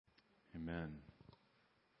Amen.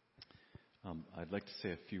 I'd like to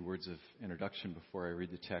say a few words of introduction before I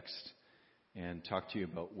read the text and talk to you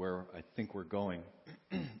about where I think we're going.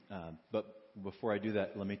 But before I do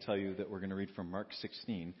that, let me tell you that we're going to read from Mark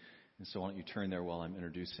 16. And so why don't you turn there while I'm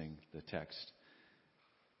introducing the text.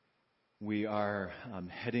 We are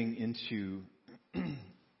heading into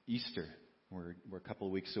Easter. We're a couple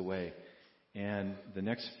of weeks away. And the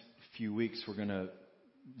next few weeks, we're going to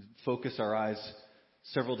focus our eyes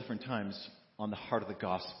several different times on the heart of the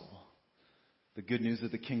gospel. The good news of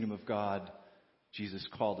the kingdom of God. Jesus'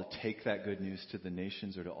 call to take that good news to the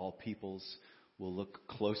nations or to all peoples. We'll look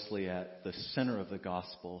closely at the center of the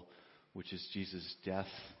gospel, which is Jesus' death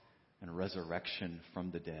and resurrection from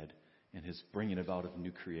the dead and his bringing about of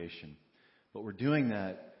new creation. But we're doing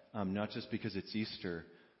that not just because it's Easter,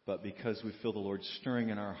 but because we feel the Lord stirring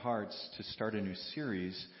in our hearts to start a new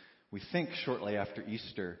series. We think shortly after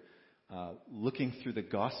Easter, looking through the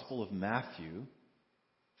Gospel of Matthew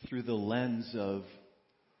through the lens of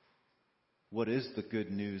what is the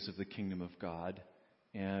good news of the kingdom of God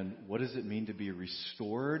and what does it mean to be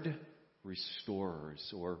restored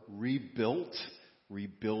restorers or rebuilt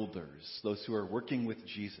rebuilders, those who are working with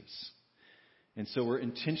Jesus. And so we're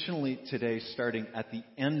intentionally today starting at the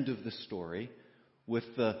end of the story with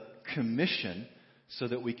the commission so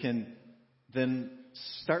that we can then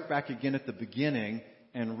start back again at the beginning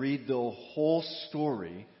and read the whole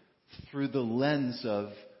story through the lens of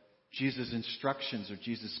Jesus' instructions or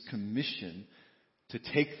Jesus' commission to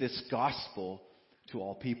take this gospel to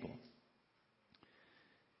all people.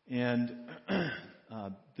 And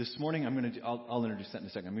this morning I'll introduce that in a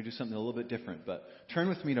second. I'm going to do something a little bit different, but turn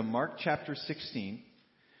with me to Mark chapter 16.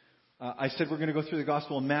 I said we're going to go through the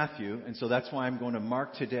Gospel of Matthew, and so that's why I'm going to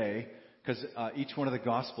Mark today, because each one of the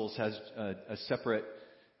Gospels has a separate,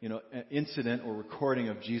 incident or recording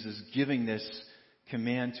of Jesus giving this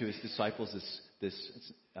command to his disciples.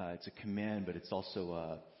 It's a command, but it's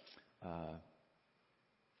also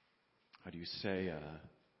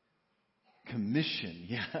commission?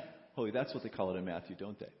 Yeah, that's what they call it in Matthew,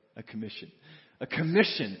 don't they? A commission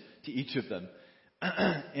to each of them.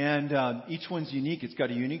 And each one's unique. It's got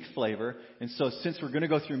a unique flavor. And so since we're going to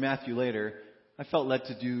go through Matthew later, I felt led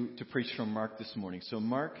to preach from Mark this morning. So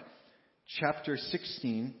Mark chapter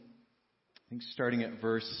 16, I think starting at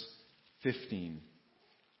verse 15.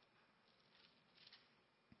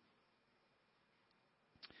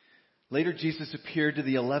 Later Jesus appeared to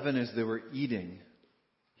the 11 as they were eating.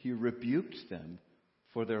 He rebuked them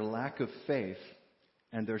for their lack of faith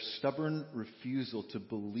and their stubborn refusal to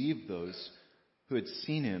believe those who had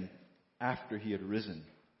seen him after he had risen.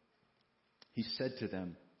 He said to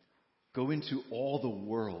them, "Go into all the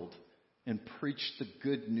world and preach the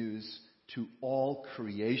good news to all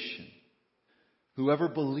creation. Whoever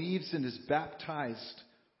believes and is baptized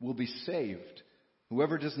will be saved.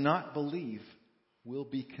 Whoever does not believe will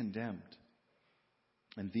be condemned.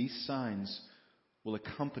 And these signs will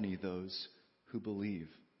accompany those who believe.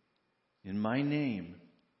 In my name,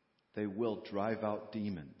 they will drive out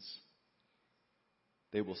demons.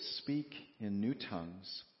 They will speak in new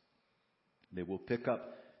tongues. They will pick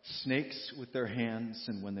up snakes with their hands,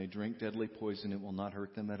 and when they drink deadly poison, it will not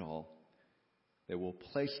hurt them at all. They will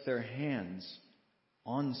place their hands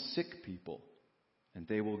on sick people, and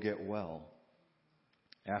they will get well."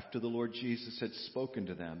 After the Lord Jesus had spoken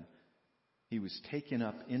to them, he was taken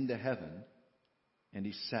up into heaven, and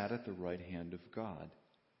he sat at the right hand of God.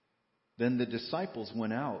 Then the disciples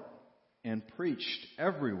went out and preached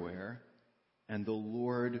everywhere, and the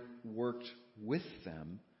Lord worked with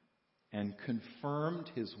them and confirmed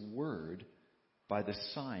his word by the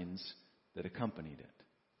signs that accompanied it.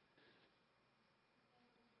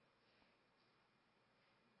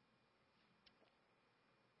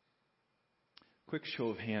 Quick show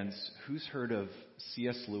of hands, who's heard of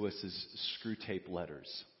C.S. Lewis's Screwtape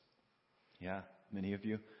Letters? Yeah, many of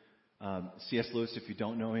you. C.S. Lewis, if you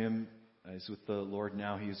don't know him, is with the Lord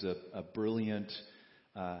now. He's a brilliant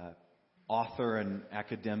author and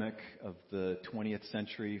academic of the 20th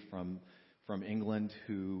century from England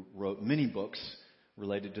who wrote many books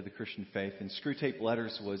related to the Christian faith. And Screwtape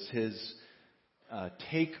Letters was his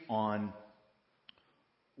take on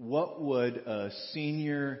what would a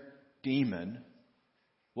senior demon,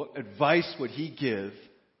 what advice would he give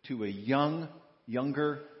to a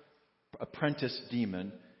younger apprentice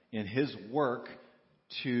demon in his work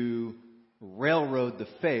to railroad the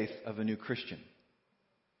faith of a new Christian.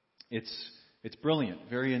 It's brilliant,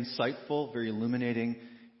 very insightful, very illuminating.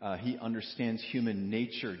 He understands human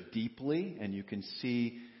nature deeply, and you can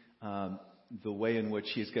see the way in which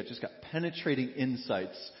he's just got penetrating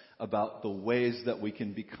insights about the ways that we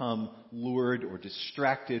can become lured or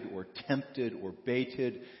distracted or tempted or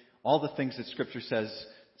baited. All the things that Scripture says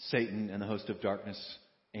Satan and the host of darkness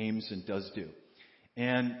aims and does do.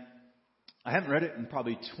 And I haven't read it in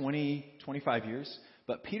probably 20, 25 years,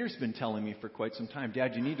 but Peter's been telling me for quite some time,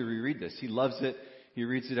 Dad, you need to reread this. He loves it. He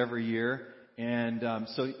reads it every year. And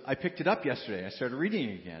so I picked it up yesterday. I started reading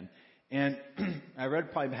it again. And I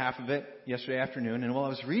read probably half of it yesterday afternoon. And while I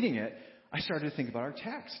was reading it, I started to think about our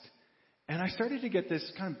text. And I started to get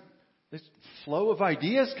this flow of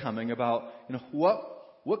ideas coming about,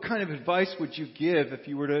 what kind of advice would you give if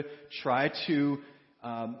you were to try to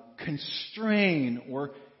constrain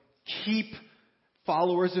or keep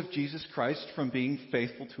followers of Jesus Christ from being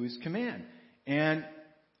faithful to His command and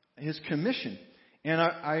His commission. And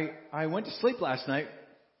I went to sleep last night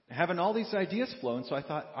having all these ideas flow. And so I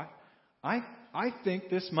thought, I think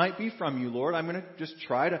this might be from you, Lord. I'm going to just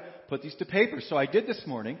try to put these to paper. So I did this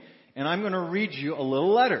morning, and I'm going to read you a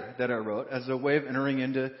little letter that I wrote as a way of entering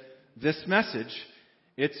into this message.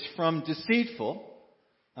 It's from Deceitful.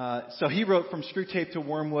 So he wrote from Screwtape to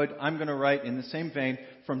Wormwood. I'm going to write in the same vein,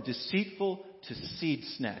 from Deceitful to Seed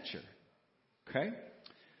Snatcher. Okay?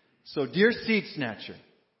 So, dear Seed Snatcher,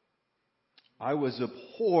 I was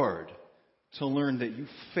abhorred to learn that you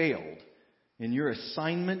failed in your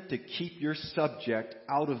assignment to keep your subject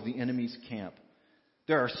out of the enemy's camp.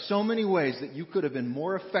 There are so many ways that you could have been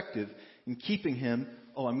more effective in keeping him.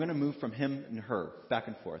 Oh, I'm going to move from him and her back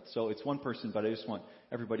and forth. So it's one person, but I just want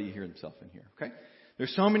everybody to hear himself in here. Okay?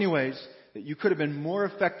 There's so many ways that you could have been more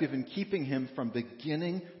effective in keeping him from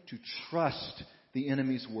beginning to trust the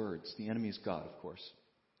enemy's words. The enemy is God, of course.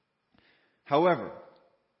 However,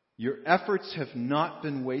 your efforts have not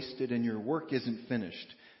been wasted and your work isn't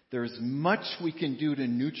finished. There's much we can do to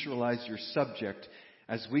neutralize your subject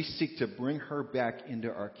as we seek to bring her back into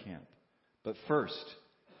our camp. But first,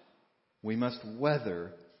 we must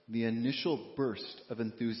weather the initial burst of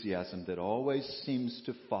enthusiasm that always seems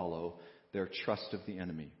to follow their trust of the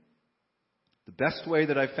enemy. The best way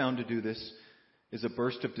that I've found to do this is a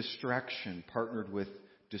burst of distraction partnered with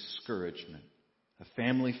discouragement. A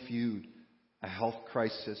family feud, a health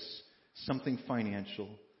crisis, something financial,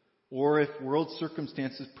 or if world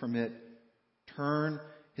circumstances permit, turn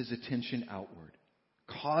his attention outward.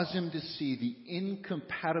 Cause him to see the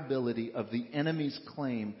incompatibility of the enemy's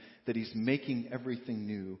claim that he's making everything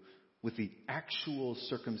new with the actual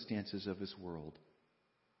circumstances of his world.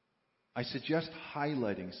 I suggest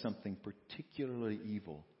highlighting something particularly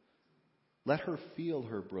evil. Let her feel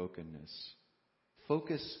her brokenness.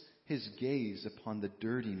 Focus his gaze upon the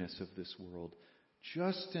dirtiness of this world,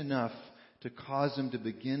 just enough to cause him to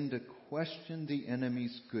begin to question the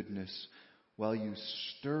enemy's goodness while you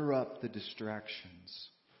stir up the distractions.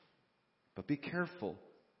 But be careful.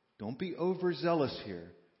 Don't be overzealous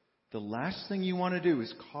here. The last thing you want to do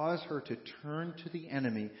is cause her to turn to the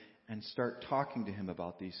enemy and start talking to him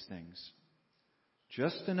about these things.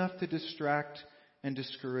 Just enough to distract and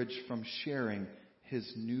discourage from sharing his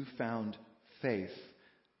newfound faith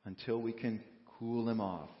until we can cool him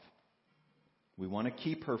off. We want to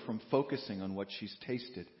keep her from focusing on what she's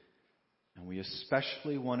tasted. And we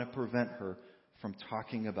especially want to prevent her from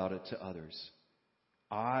talking about it to others.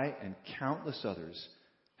 I and countless others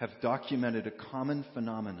have documented a common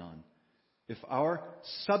phenomenon. If our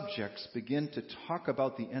subjects begin to talk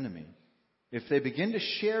about the enemy, if they begin to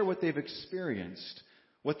share what they've experienced,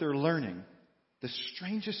 what they're learning, the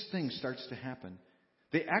strangest thing starts to happen.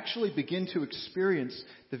 They actually begin to experience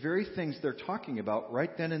the very things they're talking about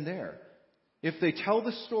right then and there. If they tell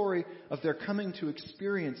the story of their coming to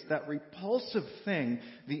experience that repulsive thing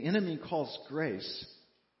the enemy calls grace,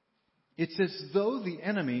 it's as though the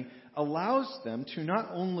enemy allows them to not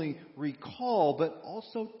only recall, but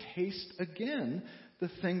also taste again the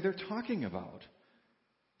thing they're talking about.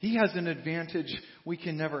 He has an advantage we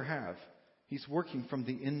can never have. He's working from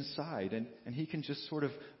the inside, and he can just sort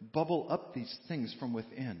of bubble up these things from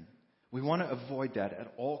within. We want to avoid that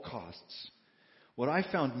at all costs. What I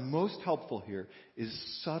found most helpful here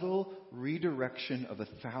is subtle redirection of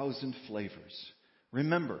 1,000 flavors.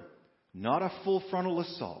 Remember, not a full frontal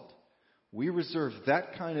assault. We reserve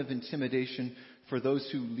that kind of intimidation for those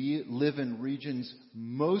who live in regions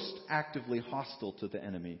most actively hostile to the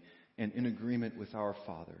enemy and in agreement with our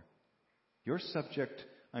Father. Your subject,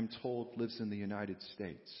 I'm told, lives in the United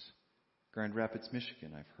States. Grand Rapids,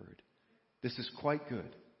 Michigan, I've heard. This is quite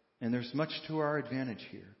good, and there's much to our advantage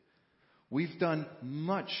here. We've done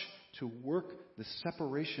much to work the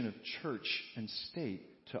separation of church and state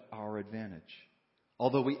to our advantage.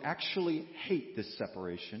 Although we actually hate this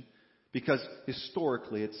separation because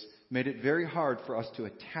historically it's made it very hard for us to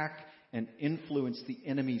attack and influence the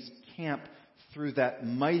enemy's camp through that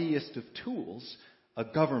mightiest of tools, a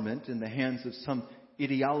government in the hands of some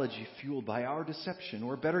ideology fueled by our deception,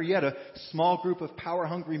 or better yet, a small group of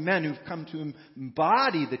power-hungry men who've come to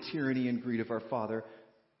embody the tyranny and greed of our Father,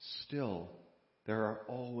 still, there are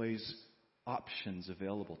always options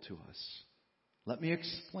available to us. Let me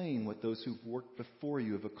explain what those who've worked before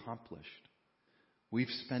you have accomplished. We've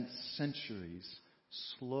spent centuries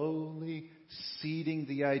slowly seeding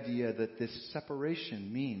the idea that this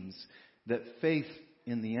separation means that faith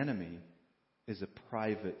in the enemy is a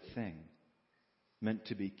private thing, meant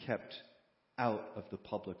to be kept out of the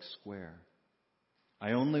public square.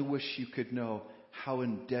 I only wish you could know how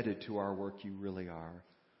indebted to our work you really are.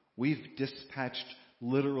 We've dispatched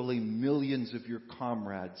literally millions of your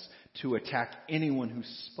comrades to attack anyone who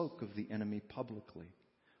spoke of the enemy publicly.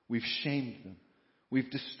 We've shamed them. We've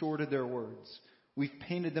distorted their words. We've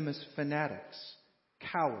painted them as fanatics,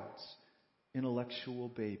 cowards, intellectual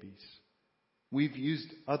babies. We've used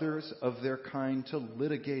others of their kind to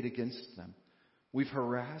litigate against them. We've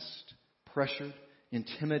harassed, pressured,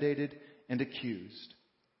 intimidated, and accused.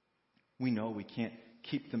 We know we can't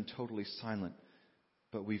keep them totally silent,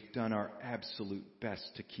 but we've done our absolute best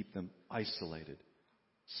to keep them isolated,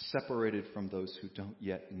 separated from those who don't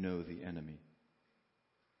yet know the enemy.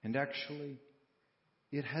 And actually,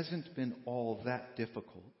 it hasn't been all that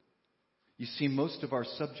difficult. You see, most of our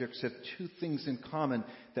subjects have two things in common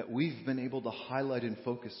that we've been able to highlight and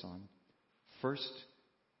focus on. First,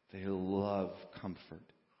 they love comfort.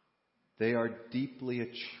 They are deeply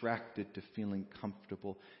attracted to feeling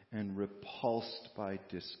comfortable and repulsed by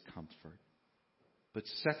discomfort. But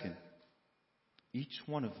second, each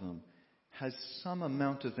one of them has some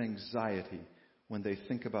amount of anxiety when they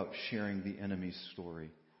think about sharing the enemy's story.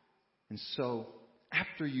 And so,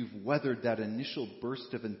 after you've weathered that initial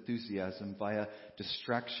burst of enthusiasm via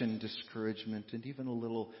distraction, discouragement, and even a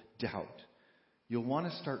little doubt, you'll want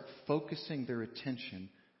to start focusing their attention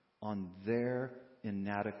on their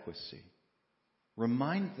inadequacy.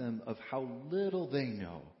 Remind them of how little they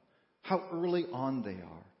know, how early on they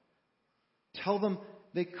are. Tell them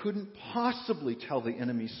they couldn't possibly tell the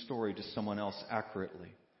enemy's story to someone else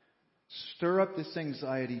accurately. Stir up this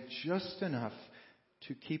anxiety just enough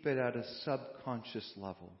to keep it at a subconscious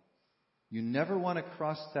level. You never want to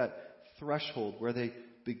cross that threshold where they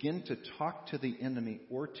begin to talk to the enemy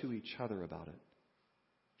or to each other about it.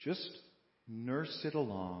 Just nurse it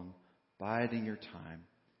along, biding your time.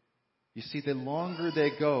 You see, the longer they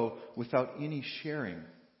go without any sharing,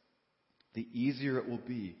 the easier it will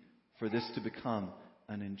be for this to become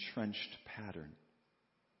an entrenched pattern.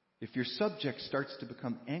 If your subject starts to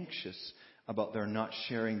become anxious about their not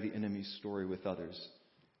sharing the enemy's story with others,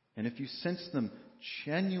 and if you sense them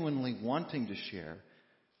genuinely wanting to share,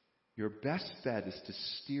 your best bet is to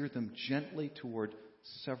steer them gently toward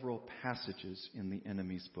several passages in the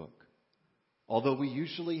enemy's book. Although we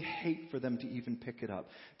usually hate for them to even pick it up,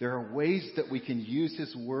 there are ways that we can use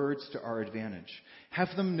his words to our advantage. Have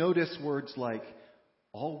them notice words like,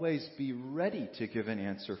 always be ready to give an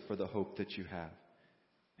answer for the hope that you have.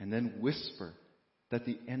 And then whisper that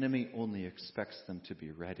the enemy only expects them to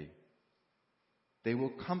be ready. They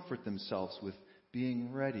will comfort themselves with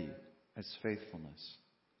being ready as faithfulness.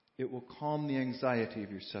 It will calm the anxiety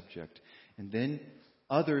of your subject. And then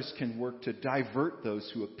others can work to divert those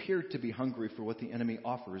who appear to be hungry for what the enemy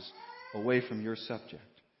offers away from your subject.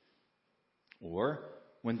 Or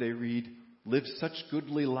when they read, live such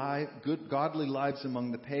godly lives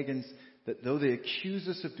among the pagans that though they accuse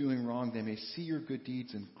us of doing wrong, they may see your good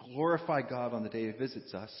deeds and glorify God on the day He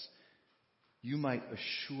visits us, you might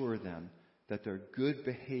assure them that their good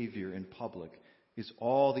behavior in public is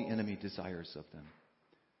all the enemy desires of them.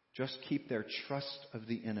 Just keep their trust of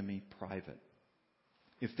the enemy private.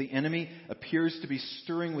 If the enemy appears to be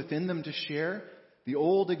stirring within them to share, the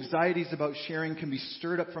old anxieties about sharing can be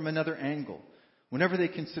stirred up from another angle. Whenever they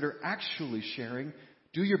consider actually sharing,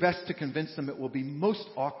 do your best to convince them it will be most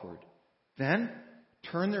awkward. Then,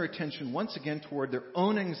 turn their attention once again toward their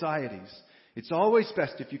own anxieties. It's always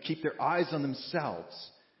best if you keep their eyes on themselves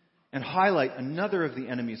and highlight another of the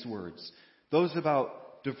enemy's words, those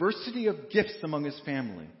about diversity of gifts among his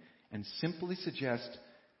family, and simply suggest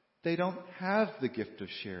they don't have the gift of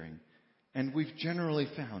sharing. And we've generally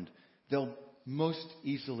found they'll most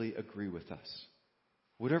easily agree with us.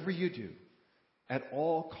 Whatever you do, at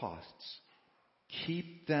all costs,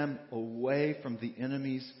 keep them away from the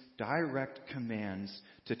enemy's direct commands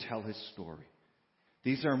to tell his story.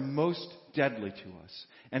 These are most deadly to us,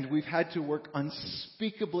 and we've had to work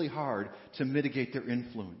unspeakably hard to mitigate their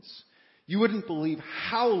influence. You wouldn't believe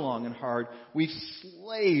how long and hard we've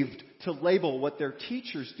slaved to label what their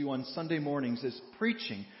teachers do on Sunday mornings as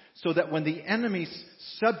preaching, so that when the enemy's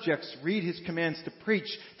subjects read his commands to preach,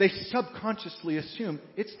 they subconsciously assume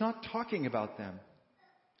it's not talking about them.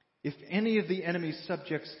 If any of the enemy's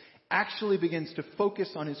subjects actually begins to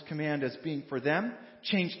focus on his command as being for them,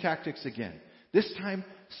 change tactics again. This time,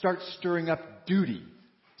 start stirring up duty,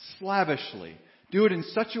 slavishly. Do it in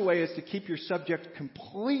such a way as to keep your subject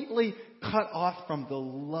completely cut off from the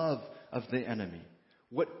love of the enemy.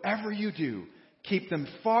 Whatever you do, keep them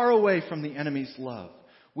far away from the enemy's love.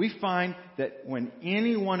 We find that when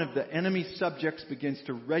any one of the enemy's subjects begins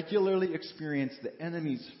to regularly experience the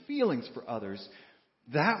enemy's feelings for others,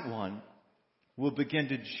 that one will begin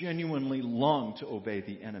to genuinely long to obey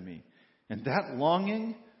the enemy. And that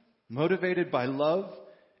longing, motivated by love,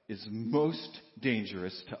 is most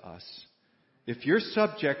dangerous to us. If your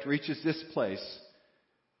subject reaches this place,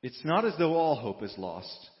 it's not as though all hope is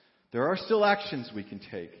lost. There are still actions we can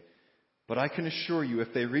take. But I can assure you,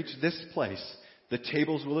 if they reach this place, the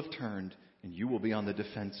tables will have turned and you will be on the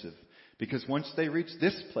defensive. Because once they reach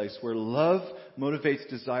this place where love motivates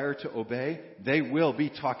desire to obey, they will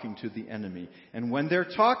be talking to the enemy. And when they're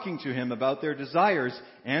talking to him about their desires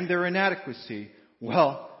and their inadequacy,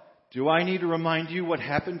 well, do I need to remind you what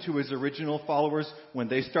happened to his original followers when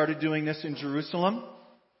they started doing this in Jerusalem?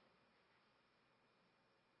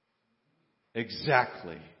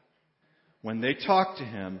 Exactly. When they talk to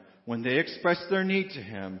him, when they express their need to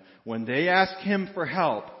him, when they ask him for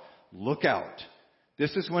help, look out.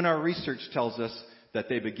 This is when our research tells us that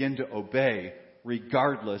they begin to obey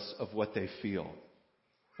regardless of what they feel,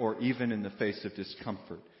 or even in the face of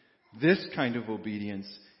discomfort. This kind of obedience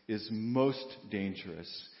is most dangerous.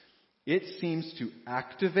 It seems to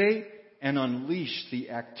activate and unleash the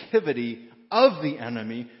activity of the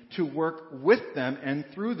enemy to work with them and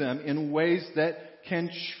through them in ways that can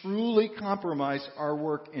truly compromise our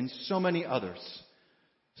work in so many others.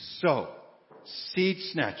 So, seed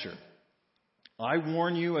snatcher, I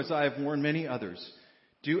warn you, as I have warned many others,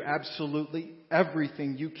 do absolutely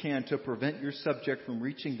everything you can to prevent your subject from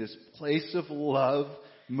reaching this place of love,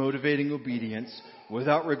 motivating obedience,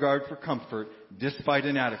 without regard for comfort, despite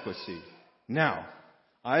inadequacy. Now,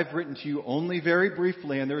 I've written to you only very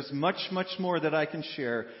briefly, and there's much, much more that I can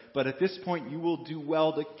share, but at this point you will do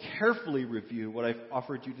well to carefully review what I've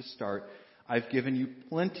offered you to start. I've given you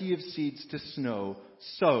plenty of seeds to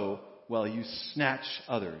sow while you snatch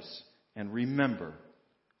others. And remember,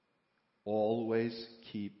 always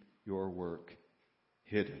keep your work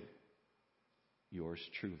hidden. Yours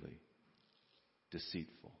truly,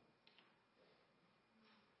 Deceitful.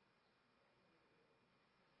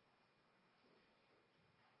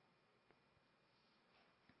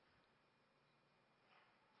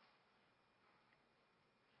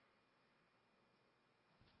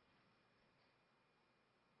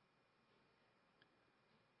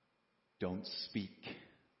 Don't speak.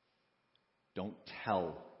 Don't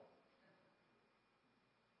tell.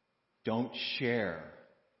 Don't share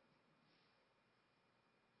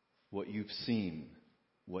what you've seen,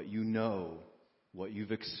 what you know, what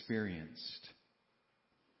you've experienced.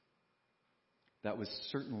 That was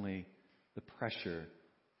certainly the pressure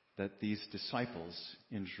that these disciples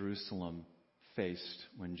in Jerusalem faced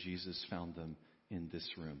when Jesus found them in this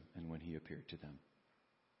room and when he appeared to them.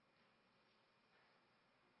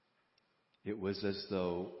 It was as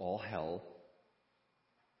though all hell,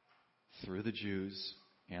 through the Jews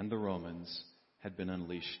and the Romans, had been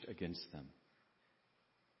unleashed against them.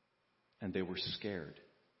 And they were scared.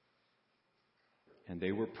 And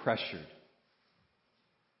they were pressured.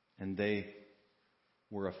 And they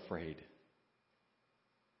were afraid.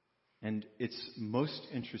 And it's most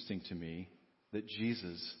interesting to me that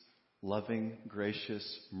Jesus, loving,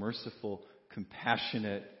 gracious, merciful,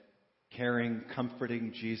 compassionate, caring,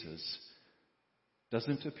 comforting Jesus,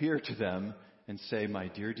 doesn't appear to them and say, "My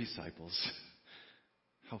dear disciples,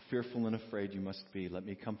 how fearful and afraid you must be. Let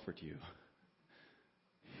me comfort you."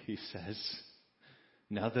 He says,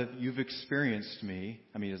 now that you've experienced me,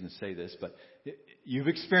 he doesn't say this, but you've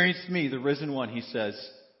experienced me, the risen one, he says,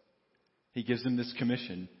 he gives them this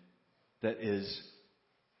commission that is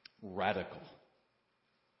radical.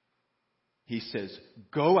 He says,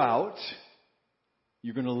 go out,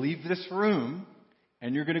 you're going to leave this room,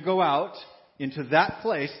 and you're going to go out into that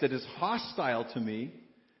place that is hostile to me,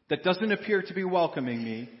 that doesn't appear to be welcoming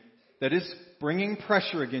me, that is bringing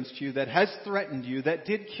pressure against you, that has threatened you, that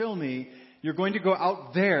did kill me. You're going to go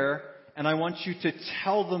out there, and I want you to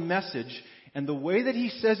tell the message. And the way that he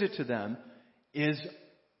says it to them is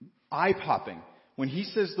eye-popping. When he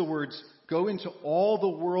says the words, go into all the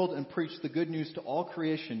world and preach the good news to all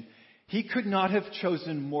creation, He could not have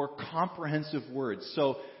chosen more comprehensive words.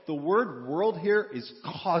 So the word world here is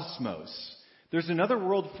cosmos. There's another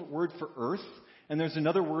word for earth, and there's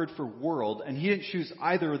another word for world, and he didn't choose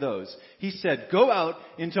either of those. He said, go out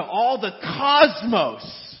into all the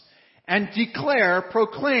cosmos and declare,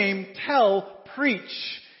 proclaim, tell,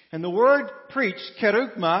 preach. And the word preach,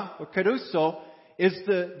 kerugma or keruso, is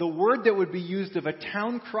the word that would be used of a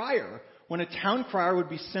town crier. When a town crier would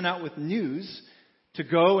be sent out with news to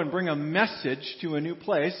go and bring a message to a new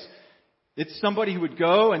place, it's somebody who would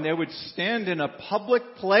go and they would stand in a public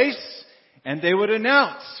place and they would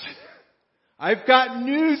announce, I've got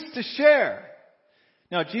news to share.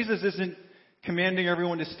 Now, Jesus isn't commanding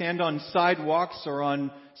everyone to stand on sidewalks or on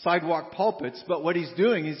sidewalk pulpits, but what he's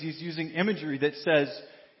doing is he's using imagery that says,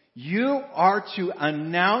 you are to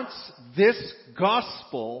announce this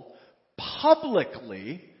gospel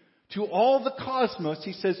publicly to all the cosmos.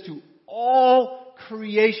 He says to all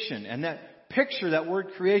creation. And that picture, that word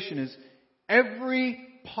creation, is every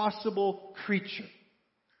possible creature.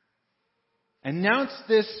 Announce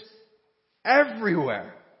this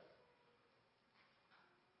everywhere.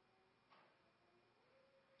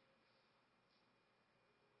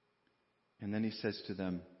 And then he says to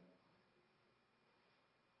them,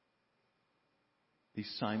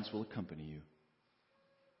 these signs will accompany you.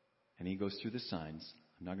 And he goes through the signs.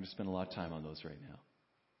 I'm not going to spend a lot of time on those right now.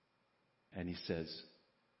 And he says,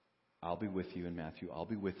 I'll be with you in Matthew. I'll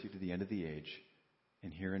be with you to the end of the age.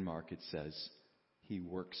 And here in Mark it says, he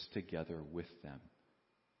works together with them.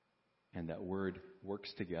 And that word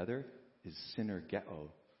works together is synergeo.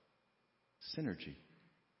 Synergy.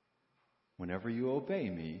 Whenever you obey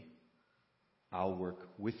me, I'll work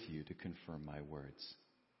with you to confirm my words.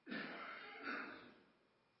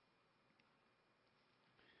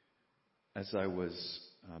 As I was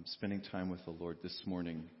spending time with the Lord this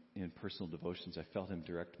morning in personal devotions, I felt him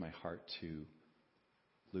direct my heart to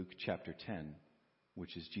Luke chapter 10,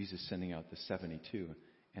 which is Jesus sending out the 72.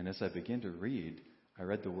 And as I began to read, I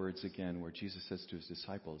read the words again where Jesus says to his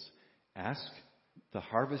disciples, ask, the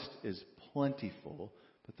harvest is plentiful,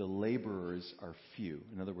 but the laborers are few.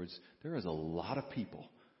 In other words, there is a lot of people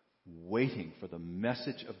waiting for the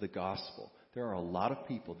message of the gospel. There are a lot of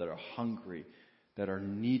people that are hungry, that are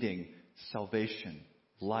needing salvation,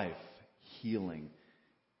 life, healing.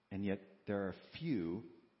 And yet there are few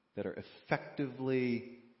that are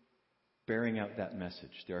effectively bearing out that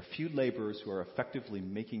message. There are few laborers who are effectively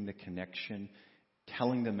making the connection,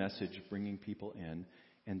 telling the message, bringing people in.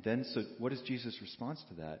 And then, so what is Jesus' response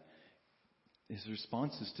to that? His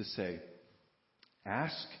response is to say,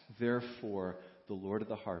 ask therefore the Lord of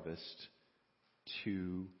the harvest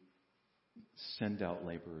to send out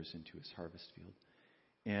laborers into his harvest field.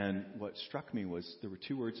 And what struck me was there were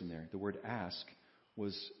two words in there. The word ask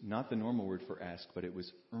was not the normal word for ask, but it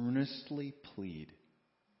was earnestly plead,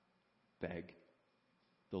 beg,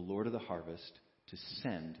 the Lord of the harvest to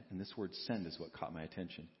send. And this word send is what caught my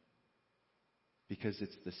attention. Because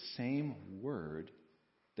it's the same word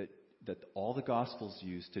that all the Gospels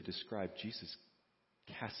use to describe Jesus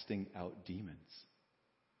casting out demons.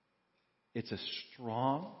 It's a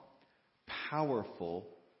strong, powerful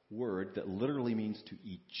word that literally means to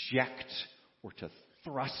eject or to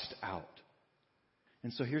thrust out.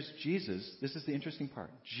 And so here's Jesus. This is the interesting part.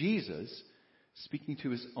 Jesus speaking to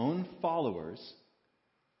his own followers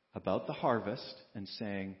about the harvest and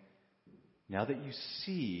saying, now that you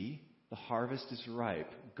see the harvest is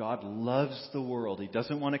ripe, God loves the world. He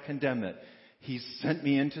doesn't want to condemn it. He's sent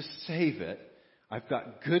me in to save it. I've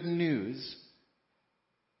got good news.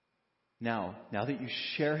 Now that you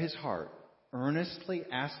share his heart, earnestly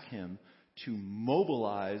ask him to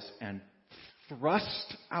mobilize and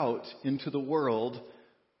thrust out into the world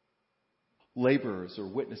laborers or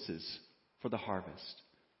witnesses for the harvest.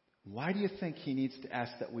 Why do you think he needs to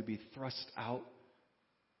ask that we be thrust out?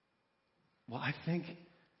 Well, I think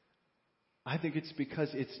it's because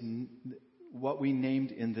it's what we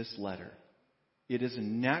named in this letter. It is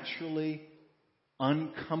naturally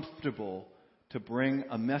uncomfortable to bring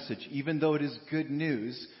a message, even though it is good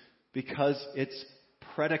news, because it's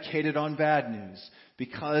predicated on bad news,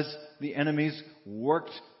 because the enemies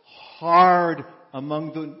worked hard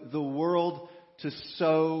among the world to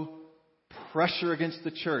sow pressure against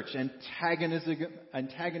the church,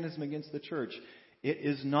 antagonism against the church. It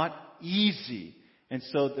is not easy. And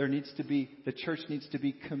so the church needs to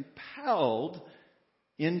be compelled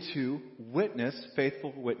into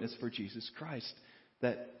faithful witness for Jesus Christ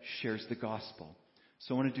that shares the gospel.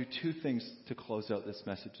 So I want to do two things to close out this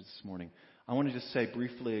message this morning. I want to just say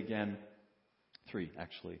briefly again, three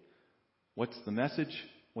actually. What's the message?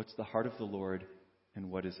 What's the heart of the Lord? And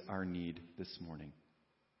what is our need this morning?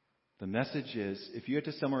 The message is, if you had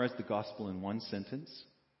to summarize the gospel in one sentence,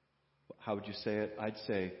 how would you say it? I'd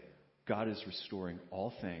say, God is restoring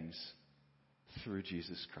all things through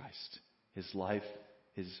Jesus Christ. His life,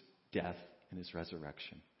 His death, and His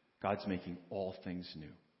resurrection. God's making all things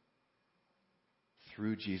new.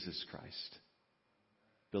 Through Jesus Christ.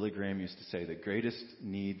 Billy Graham used to say, the greatest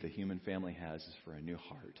need the human family has is for a new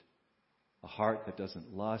heart. A heart that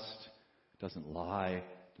doesn't lust, doesn't lie,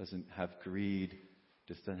 doesn't have greed,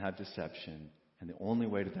 doesn't have deception. And the only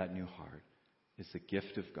way to that new heart is the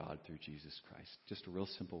gift of God through Jesus Christ. Just a real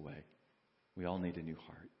simple way. We all need a new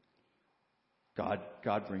heart.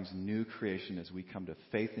 God brings new creation as we come to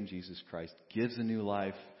faith in Jesus Christ, gives a new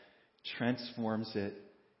life, transforms it,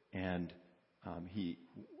 and He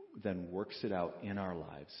then works it out in our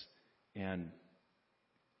lives. And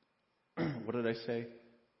what did I say?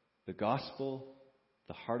 The gospel,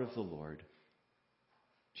 the heart of the Lord.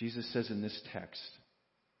 Jesus says in this text,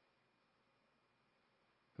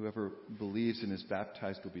 whoever believes and is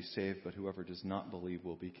baptized will be saved, but whoever does not believe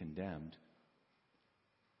will be condemned.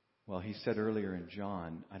 Well, he said earlier in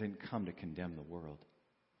John, I didn't come to condemn the world.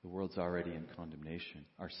 The world's already in condemnation.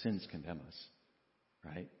 Our sins condemn us,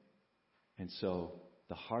 right? And so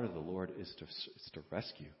the heart of the Lord is to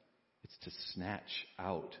rescue. It's to snatch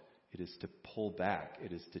out. It is to pull back.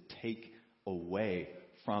 It is to take away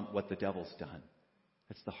from what the devil's done.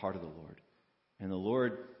 That's the heart of the Lord. And the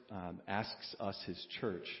Lord asks us, His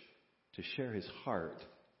church, to share His heart,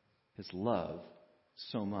 His love,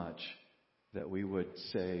 so much that we would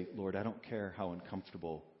say, Lord, I don't care how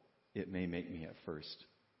uncomfortable it may make me at first.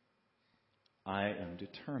 I am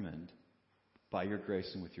determined, by your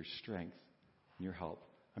grace and with your strength and your help,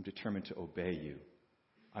 I'm determined to obey you.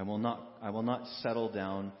 I will not settle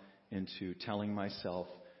down into telling myself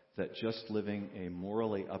that just living a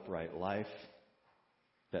morally upright life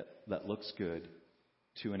that looks good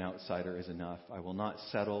to an outsider is enough. I will not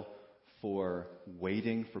settle for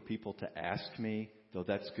waiting for people to ask me, though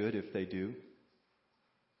that's good if they do,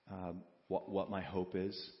 what my hope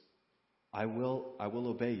is. I will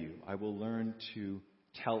obey you. I will learn to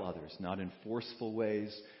tell others, not in forceful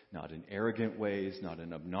ways, not in arrogant ways, not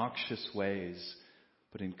in obnoxious ways,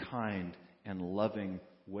 but in kind and loving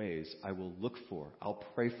ways. I will look for, I'll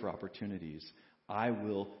pray for opportunities. I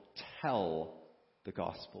will tell the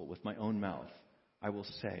gospel with my own mouth. I will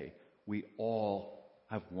say, we all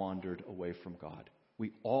have wandered away from God.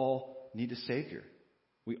 We all need a Savior.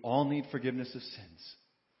 We all need forgiveness of sins.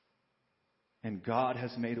 And God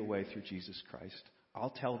has made a way through Jesus Christ.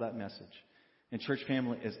 I'll tell that message. And church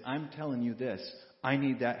family, as I'm telling you this, I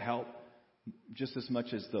need that help just as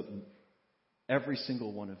much as every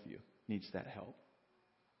single one of you needs that help.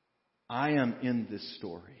 I am in this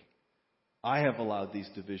story. I have allowed these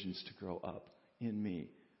divisions to grow up in me.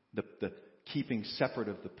 The keeping separate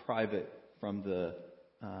of the private from the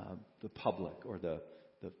public, or the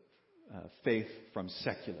faith from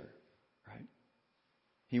secular, right?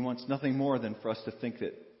 He wants nothing more than for us to think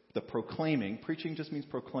that the preaching just means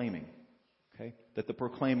proclaiming, okay? That the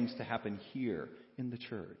proclaiming is to happen here in the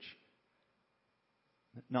church.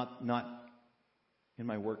 Not in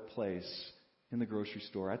my workplace, in the grocery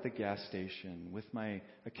store, at the gas station, with my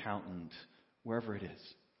accountant, wherever it is,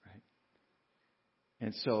 right?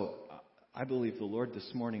 And so I believe the Lord this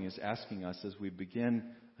morning is asking us, as we begin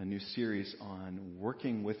a new series on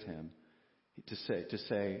working with Him, to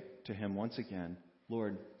say to Him once again,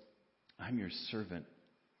 Lord, I'm your servant,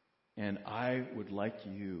 and I would like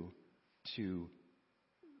you to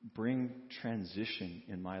bring transition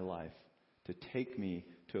in my life, to take me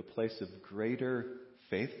to a place of greater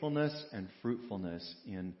faithfulness and fruitfulness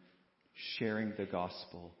in sharing the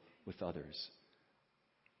gospel with others.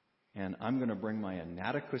 And I'm going to bring my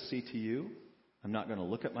inadequacy to you. I'm not going to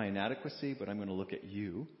look at my inadequacy, but I'm going to look at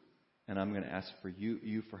you, and I'm going to ask for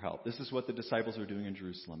you for help. This is what the disciples are doing in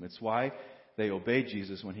Jerusalem. It's why they obeyed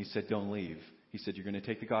Jesus when He said, don't leave. He said, you're going to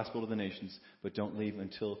take the gospel to the nations, but don't leave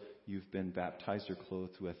until you've been baptized or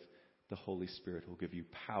clothed with the Holy Spirit, who will give you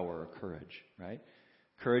power or courage, right?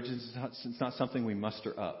 Courage is not something we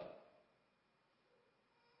muster up.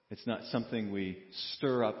 It's not something we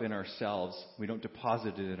stir up in ourselves. We don't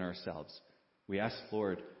deposit it in ourselves. We ask,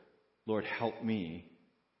 Lord, help me.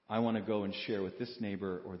 I want to go and share with this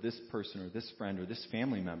neighbor or this person or this friend or this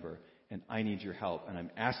family member, and I need your help. And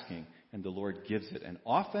I'm asking, and the Lord gives it. And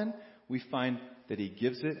often we find that He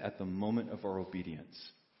gives it at the moment of our obedience.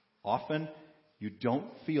 Often you don't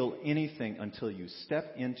feel anything until you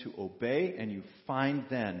step in to obey, and you find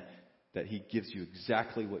then that He gives you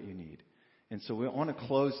exactly what you need. And so we want to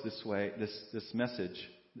close this way, this message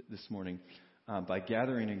this morning, by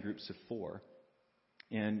gathering in groups of 4.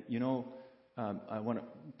 And,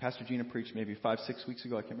 Pastor Gina preached maybe 5-6 weeks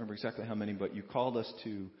ago. I can't remember exactly how many, but you called us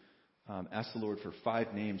to ask the Lord for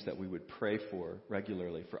 5 names that we would pray for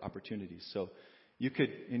regularly for opportunities. So you could,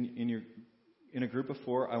 in a group of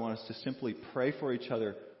 4, I want us to simply pray for each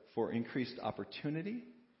other for increased opportunity,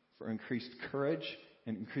 for increased courage,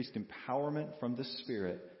 and increased empowerment from the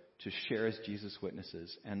Spirit to share as Jesus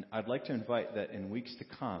witnesses. And I'd like to invite that in weeks to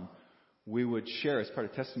come, we would share as part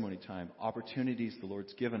of testimony time opportunities the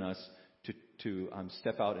Lord's given us to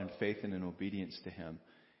step out in faith and in obedience to Him.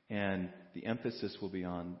 And the emphasis will be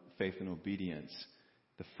on faith and obedience.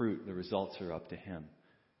 The fruit, the results are up to Him.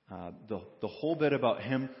 The whole bit about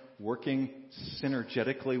Him working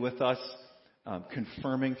synergetically with us,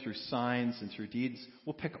 confirming through signs and through deeds,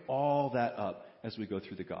 we'll pick all that up as we go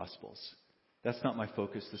through the Gospels. That's not my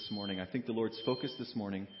focus this morning. I think the Lord's focus this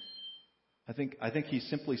morning, I think He's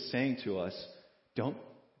simply saying to us,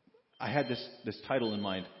 I had this title in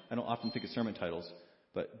mind. I don't often think of sermon titles,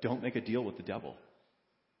 but don't make a deal with the devil.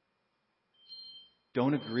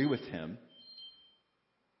 Don't agree with him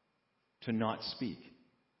to not speak.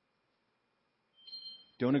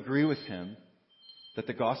 Don't agree with him that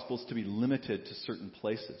the gospel is to be limited to certain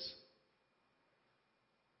places.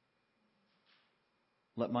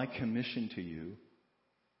 Let my commission to you,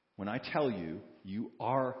 when I tell you, you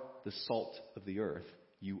are the salt of the earth,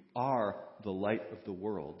 you are the light of the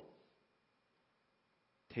world,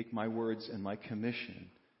 take my words and my commission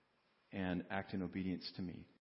and act in obedience to me.